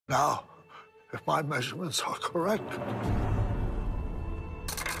Now, if my measurements are correct,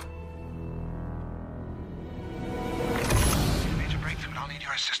 major breakthrough, I'll need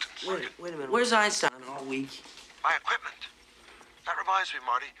your assistance. Wait a minute. Where's Einstein all week? My equipment. That reminds me,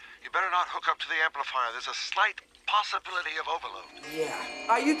 Marty. You better not hook up to the amplifier. There's a slight possibility of overload. Yeah.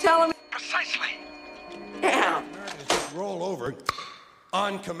 Are you telling me? Precisely. Damn. Just roll over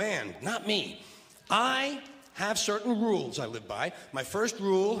on command, not me. I have certain rules I live by. My first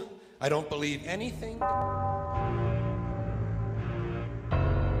rule, I don't believe anything.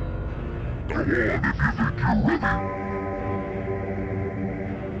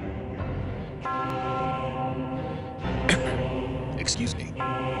 Excuse me.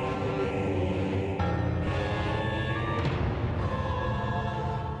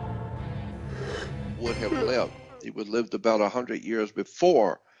 Would have lived. He would have lived about 100 years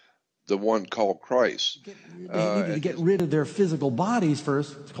before the one called Christ. They needed to get rid of their physical bodies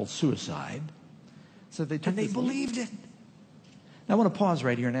first. It's called suicide. So they took And they believed it. Now I want to pause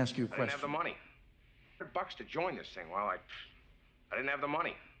right here and ask you a I didn't have question. the money. $100 to join this thing. Well, I didn't have the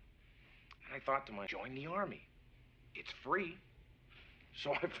money. And I thought to myself, join the army. It's free.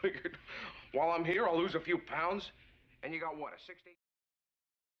 So I figured, while I'm here, I'll lose a few pounds. And you got what, a 60?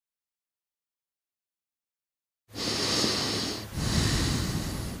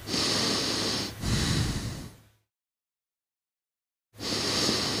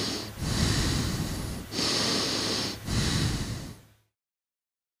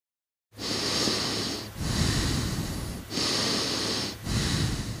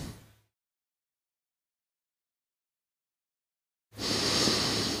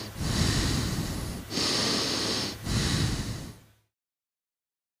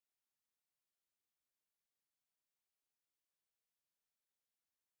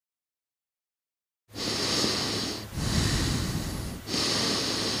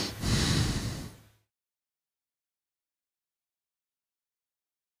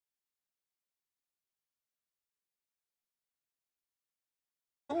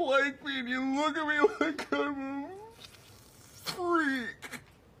 like me and you look at me like I'm a freak.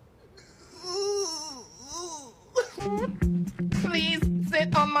 Please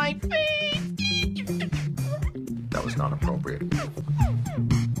sit on my face. That was not appropriate. A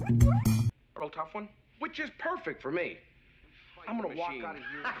real tough one? Which is perfect for me. I'm gonna walk out of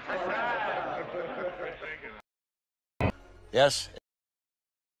here. Yes,